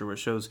have Scripture where it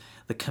shows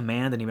the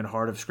command and even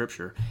heart of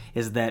Scripture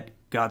is that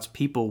God's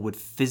people would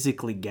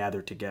physically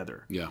gather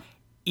together. Yeah.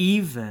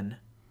 Even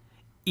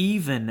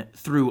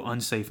through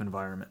unsafe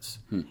environments.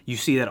 You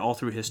see that all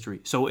through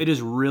history. So it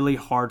is really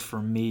hard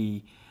for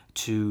me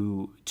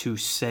to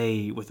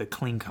say with a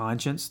clean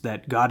conscience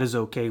that God is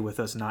okay with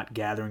us not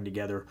gathering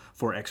together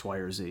for X, Y,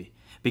 or Z.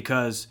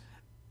 Because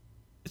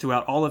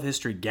throughout all of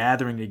history,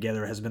 gathering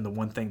together has been the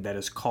one thing that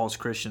has caused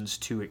Christians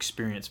to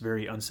experience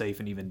very unsafe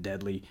and even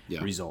deadly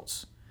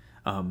results.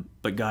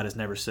 But God has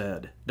never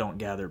said, don't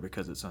gather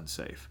because it's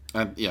unsafe.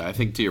 I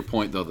think to your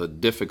point, though, the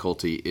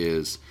difficulty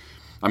is,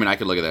 I mean, I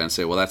could look at that and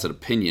say, well, that's an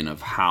opinion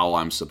of how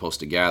I'm supposed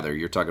to gather.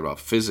 You're talking about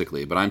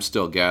physically, but I'm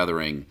still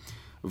gathering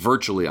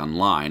virtually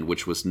online,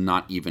 which was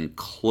not even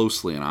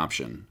closely an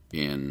option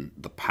in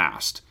the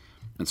past.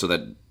 And so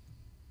that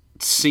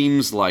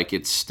seems like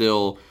it's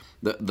still...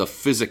 The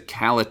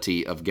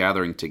physicality of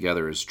gathering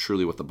together is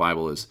truly what the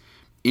Bible is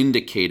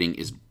indicating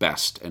is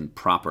best and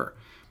proper.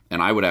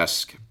 And I would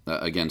ask,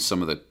 again,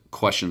 some of the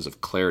questions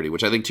of clarity,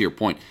 which I think to your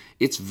point,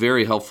 it's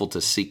very helpful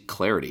to seek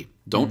clarity.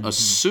 Don't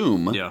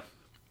assume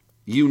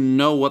you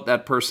know what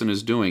that person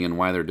is doing and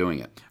why they're doing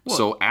it. Well,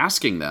 so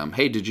asking them,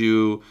 hey,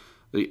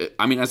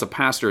 as a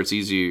pastor, it's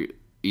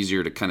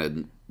easier to kind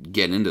of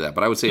get into that.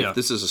 But I would say if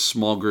this is a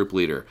small group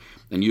leader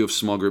and you have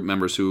small group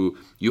members who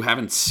you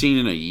haven't seen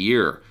in a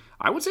year,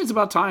 I would say it's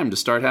about time to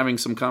start having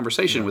some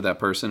conversation with that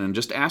person and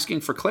just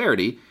asking for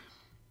clarity.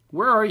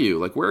 Where are you?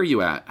 Like, where are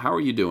you at? How are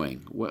you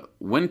doing?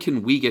 When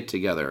can we get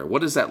together?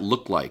 What does that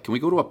look like? Can we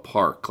go to a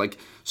park? Like,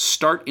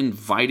 start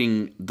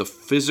inviting the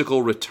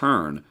physical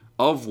return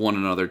of one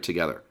another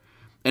together.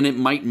 And it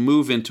might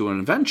move into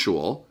an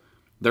eventual,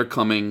 they're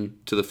coming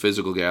to the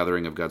physical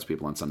gathering of God's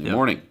people on Sunday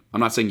morning. I'm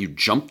not saying you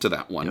jump to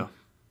that one. Yeah.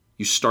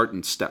 You start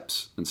in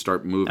steps and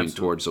start moving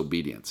towards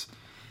obedience.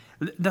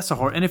 That's a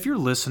hard. And if you're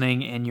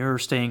listening and you're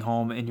staying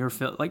home and you're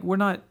like, we're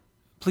not.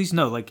 Please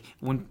know, like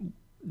when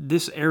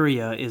this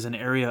area is an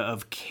area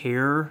of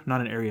care,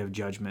 not an area of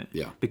judgment.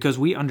 Yeah. Because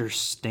we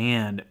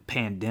understand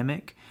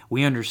pandemic.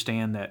 We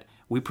understand that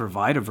we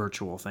provide a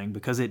virtual thing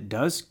because it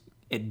does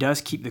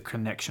keep the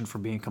connection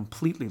from being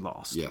completely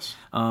lost. Yes.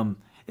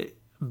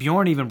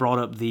 Bjorn even brought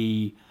up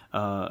the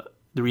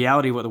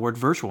reality of what the word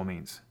virtual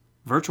means.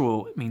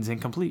 Virtual means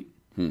incomplete.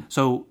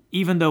 So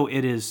even though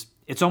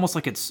it's almost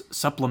like it's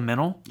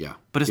supplemental, Yeah.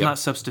 but it's Yeah. not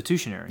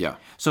substitutionary. Yeah.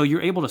 So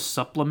you're able to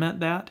supplement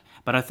that,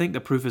 but I think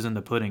the proof is in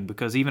the pudding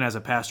because even as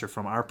a pastor,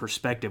 from our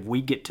perspective,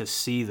 we get to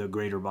see the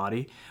greater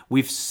body.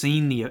 We've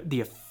seen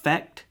the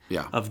effect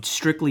Yeah. of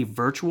strictly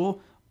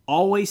virtual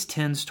always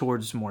tends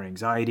towards more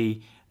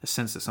anxiety, a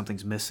sense that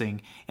something's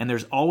missing, and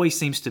there's always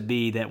seems to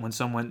be that when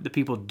the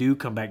people do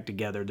come back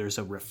together, there's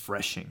a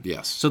refreshing.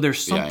 Yes. So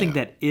there's Yeah, something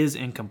yeah. that is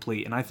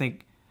incomplete, and I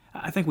think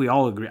we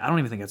all agree. I don't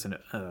even think that's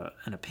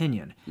an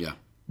opinion. Yeah.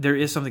 There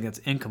is something that's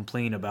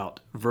incomplete about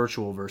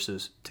virtual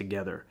versus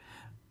together.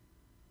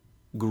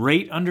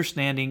 Great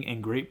understanding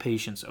and great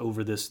patience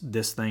over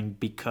this thing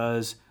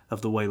because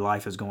of the way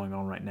life is going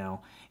on right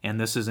now. And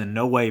this is in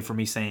no way for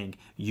me saying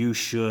you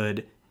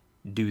should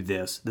do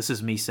this. This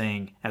is me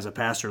saying, as a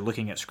pastor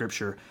looking at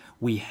Scripture,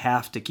 we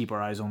have to keep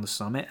our eyes on the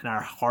summit, and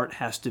our heart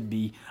has to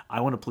be,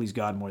 I want to please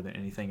God more than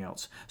anything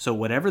else. So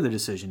whatever the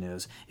decision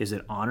is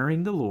it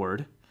honoring the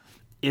Lord?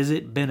 Is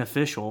it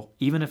beneficial?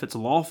 Even if it's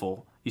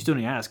lawful, you still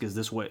need to ask, is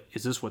this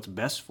what's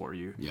best for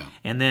you? Yeah.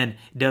 And then,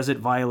 does it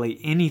violate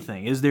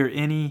anything? Does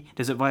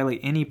it violate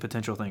any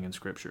potential thing in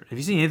Scripture? If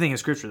you see anything in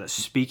Scripture that's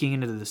speaking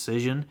into the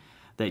decision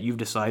that you've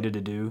decided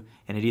to do,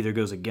 and it either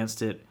goes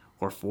against it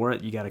or for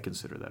it, you got to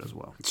consider that as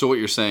well. So what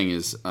you're saying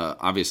is,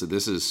 obviously,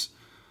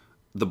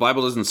 the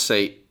Bible doesn't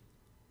say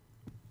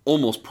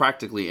almost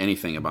practically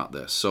anything about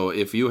this. So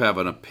if you have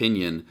an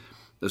opinion,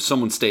 if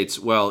someone states,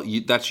 well,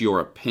 that's your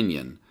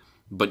opinion,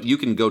 but you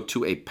can go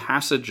to a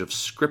passage of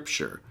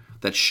Scripture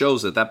that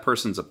shows that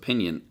person's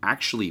opinion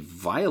actually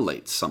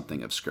violates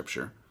something of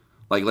Scripture.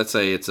 Like, let's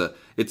say it's a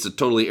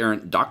totally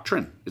errant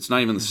doctrine. It's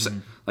not even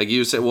like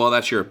you say, well,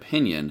 that's your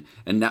opinion,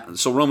 and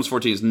so Romans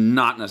 14 is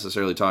not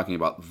necessarily talking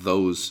about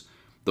those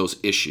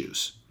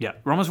issues. Yeah,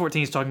 Romans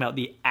 14 is talking about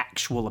the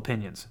actual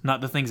opinions,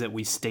 not the things that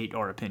we state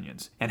are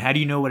opinions. And how do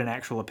you know what an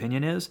actual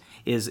opinion is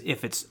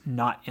if it's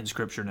not in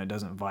Scripture and it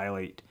doesn't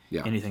violate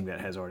anything that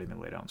has already been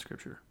laid out in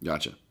Scripture.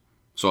 Gotcha.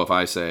 So if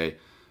I say,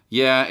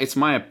 yeah, it's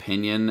my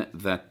opinion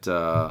that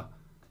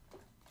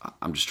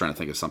I'm just trying to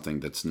think of something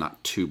that's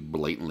not too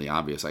blatantly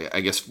obvious.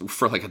 I guess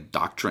for like a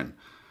doctrine,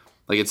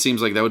 like it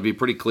seems like that would be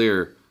pretty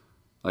clear.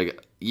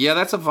 Like, yeah,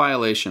 that's a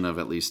violation of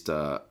at least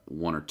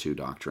one or two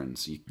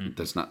doctrines.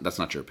 That's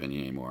not your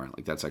opinion anymore.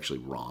 Like, that's actually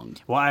wrong.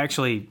 Well, I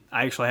actually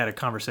had a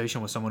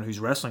conversation with someone who's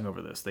wrestling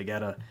over this. They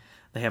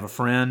have a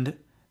friend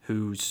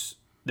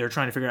they're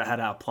trying to figure out how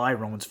to apply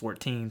Romans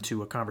 14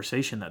 to a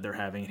conversation that they're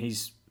having,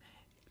 and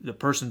the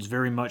person's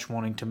very much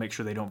wanting to make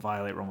sure they don't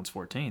violate Romans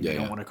 14. They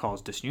don't want to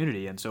cause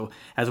disunity. And so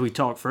as we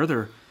talk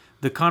further,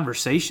 the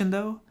conversation,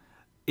 though,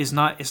 is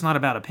not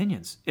about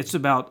opinions. It's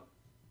about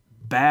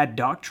bad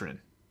doctrine.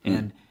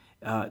 And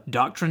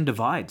doctrine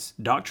divides.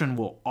 Differing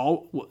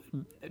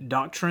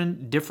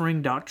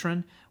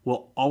doctrine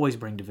will always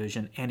bring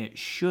division, and it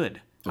should.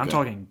 Okay. I'm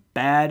talking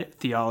bad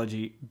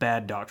theology,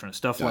 bad doctrine,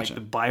 stuff like the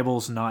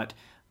Bible's not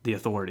the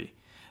authority.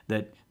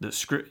 That the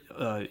script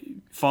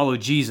follow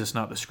Jesus,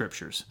 not the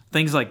Scriptures.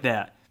 Things like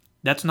that.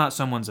 That's not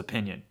someone's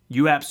opinion.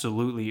 You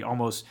absolutely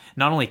almost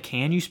not only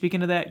can you speak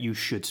into that, you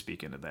should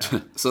speak into that.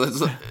 So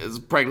it's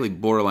practically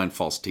borderline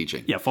false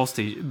teaching. Yeah, false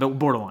teaching, but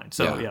borderline.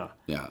 So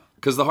yeah.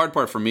 Because the hard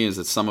part for me is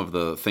that some of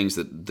the things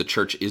that the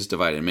church is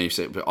divided. And many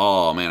say,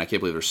 "Oh man, I can't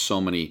believe there's so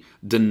many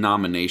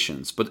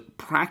denominations." But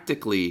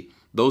practically,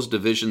 those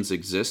divisions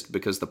exist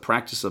because the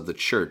practice of the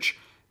church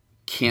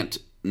can't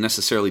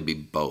necessarily be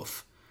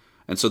both.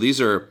 And so these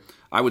are,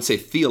 I would say,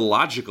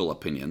 theological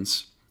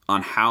opinions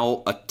on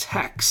how a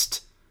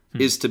text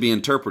is to be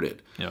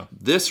interpreted. Yeah.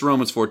 This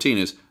Romans 14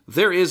 is,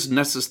 there's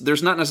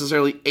not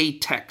necessarily a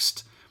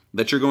text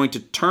that you're going to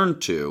turn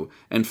to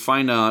and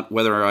find out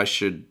whether I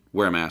should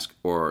wear a mask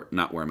or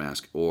not wear a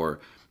mask, or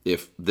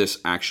if this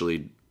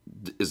actually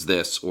is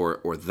this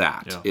or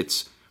that. Yeah.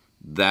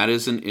 That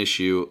is an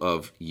issue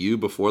of you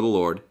before the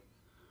Lord,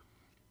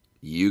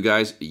 you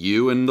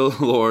and the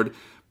Lord,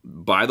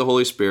 by the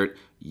Holy Spirit,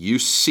 you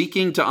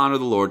seeking to honor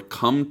the Lord,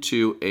 come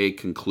to a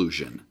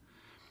conclusion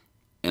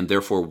and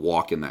therefore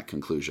walk in that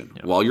conclusion.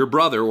 Yep. While your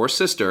brother or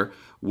sister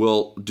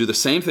will do the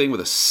same thing with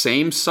the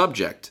same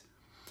subject,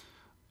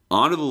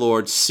 honor the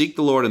Lord, seek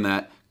the Lord in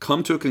that,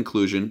 come to a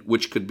conclusion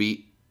which could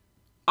be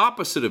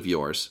opposite of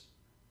yours,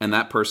 and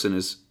that person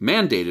is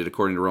mandated,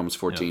 according to Romans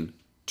 14,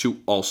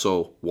 to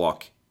also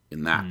walk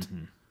in that.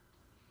 Mm-hmm.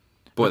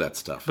 Boy,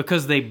 that's tough.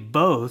 Because they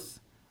both,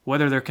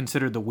 whether they're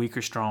considered the weak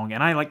or strong,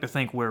 and I like to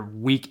think we're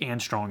weak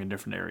and strong in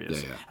different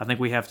areas. Yeah. I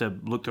think we have to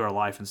look through our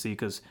life and see,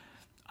 because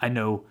I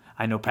know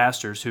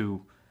pastors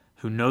who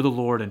know the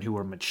Lord and who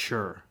are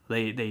mature.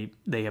 They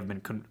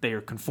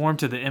are conformed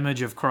to the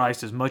image of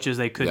Christ as much as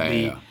they could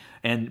be,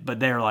 but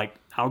they're like,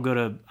 I'll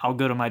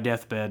go to my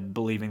deathbed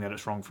believing that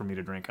it's wrong for me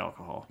to drink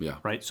alcohol. Yeah.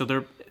 Right. So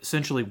they're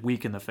essentially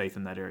weak in the faith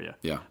in that area.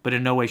 Yeah. But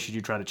in no way should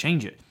you try to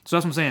change it. So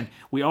that's what I'm saying.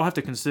 We all have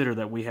to consider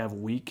that we have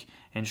weak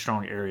and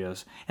strong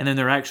areas, and then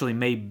there actually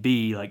may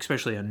be, like,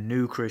 especially a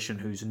new Christian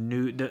who's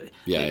new.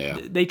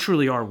 They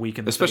truly are weak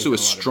in the especially faith with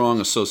strong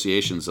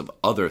associations of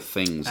other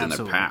things Absolutely.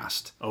 in their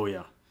past. Oh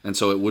yeah. And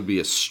so it would be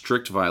a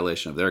strict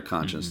violation of their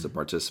conscience to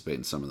participate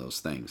in some of those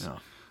things. Yeah.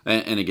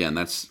 And again,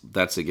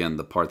 that's again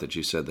the part that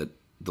you said, that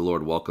the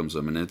Lord welcomes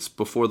them, and it's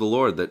before the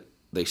Lord that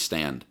they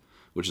stand,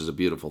 which is a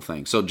beautiful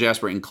thing. So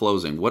Jasper, in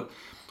closing, what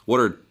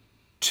are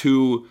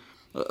two,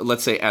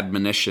 let's say,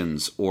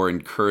 admonitions or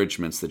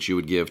encouragements that you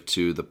would give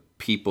to the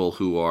people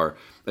who are,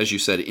 as you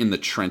said, in the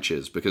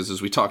trenches? Because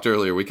as we talked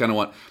earlier, we kind of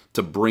want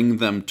to bring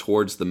them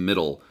towards the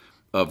middle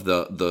of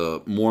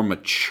the more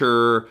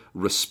mature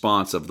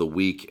response of the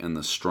weak and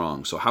the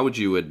strong. So how would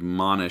you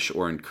admonish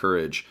or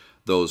encourage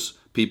those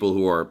people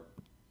who are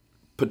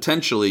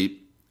potentially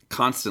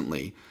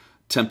constantly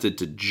tempted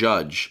to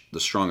judge the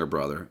stronger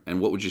brother?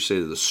 And what would you say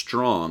to the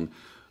strong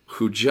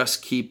who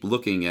just keep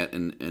looking at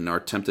and are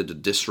tempted to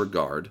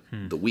disregard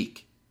the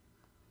weak?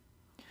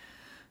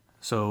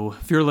 So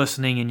if you're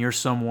listening and you're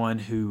someone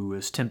who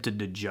is tempted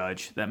to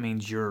judge, that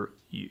means you're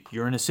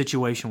in a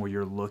situation where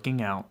you're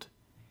looking out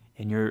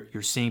and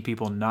you're seeing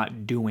people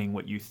not doing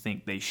what you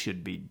think they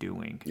should be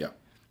doing. Yeah.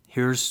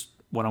 Here's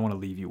what I want to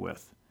leave you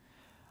with.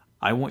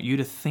 I want you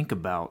to think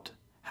about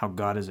how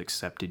God has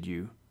accepted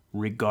you,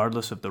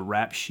 regardless of the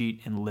rap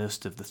sheet and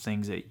list of the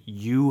things that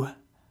you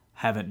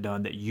haven't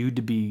done that you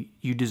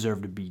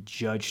deserve to be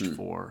judged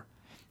for,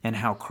 and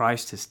how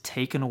Christ has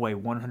taken away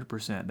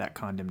 100% that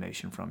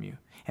condemnation from you,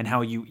 and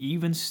how you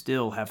even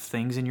still have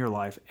things in your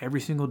life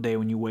every single day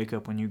when you wake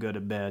up, when you go to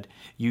bed,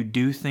 you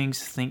do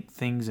things, think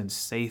things, and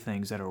say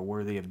things that are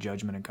worthy of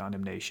judgment and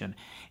condemnation.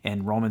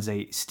 And Romans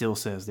 8 still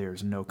says there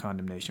is no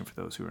condemnation for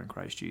those who are in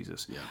Christ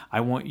Jesus. Yeah.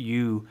 I want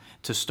you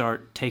to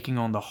start taking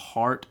on the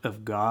heart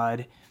of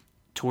God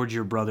towards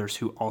your brothers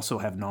who also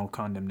have no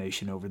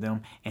condemnation over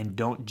them, and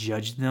don't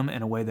judge them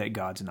in a way that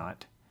God's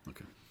not.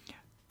 Okay.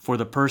 For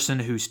the person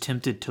who's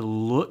tempted to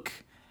look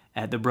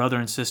at the brother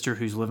and sister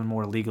who's living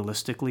more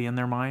legalistically in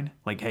their mind,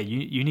 like, hey,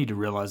 you need to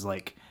realize,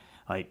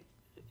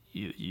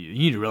 you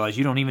need to realize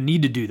you don't even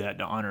need to do that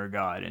to honor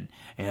God,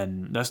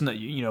 and that's not,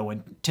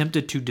 when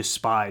tempted to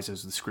despise,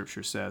 as the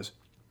scripture says,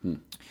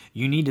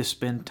 you need to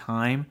spend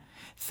time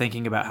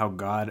thinking about how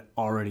God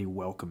already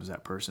welcomes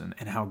that person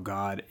and how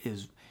God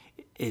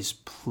is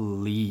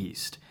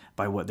pleased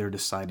by what they're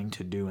deciding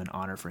to do in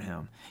honor for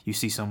him. You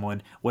see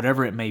someone,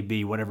 whatever it may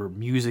be, whatever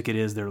music it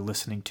is they're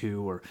listening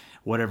to, or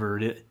whatever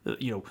it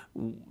is,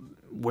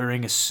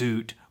 wearing a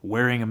suit,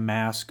 wearing a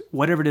mask,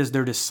 whatever it is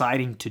they're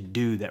deciding to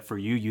do that for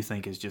you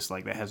think is just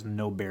like, that has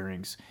no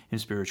bearings in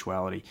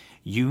spirituality.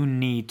 You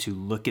need to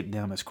look at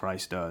them as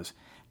Christ does.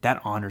 That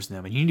honors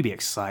them, and you need to be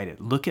excited.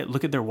 Look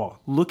at their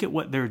walk. Look at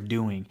what they're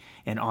doing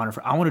and honor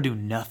for. I want to do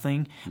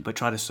nothing but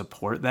try to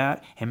support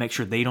that and make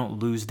sure they don't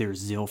lose their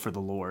zeal for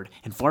the Lord.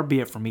 And far be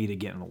it for me to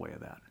get in the way of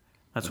that.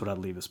 That's what I'd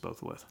leave us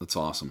both with. That's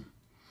awesome.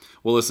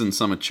 Well, listen,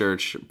 Summit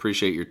Church,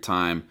 appreciate your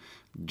time.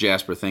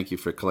 Jasper, thank you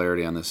for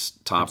clarity on this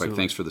topic. Absolutely.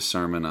 Thanks for the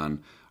sermon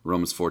on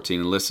Romans 14.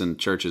 And listen,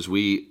 church, as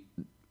we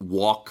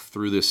walk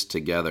through this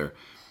together,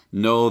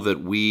 know that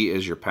we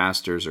as your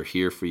pastors are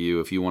here for you.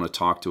 If you want to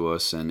talk to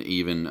us and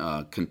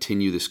even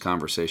continue this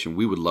conversation,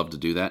 we would love to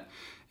do that.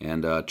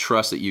 And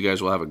trust that you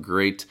guys will have a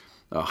great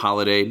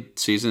holiday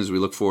season as we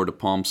look forward to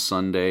Palm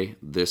Sunday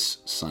this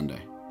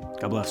Sunday.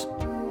 God bless.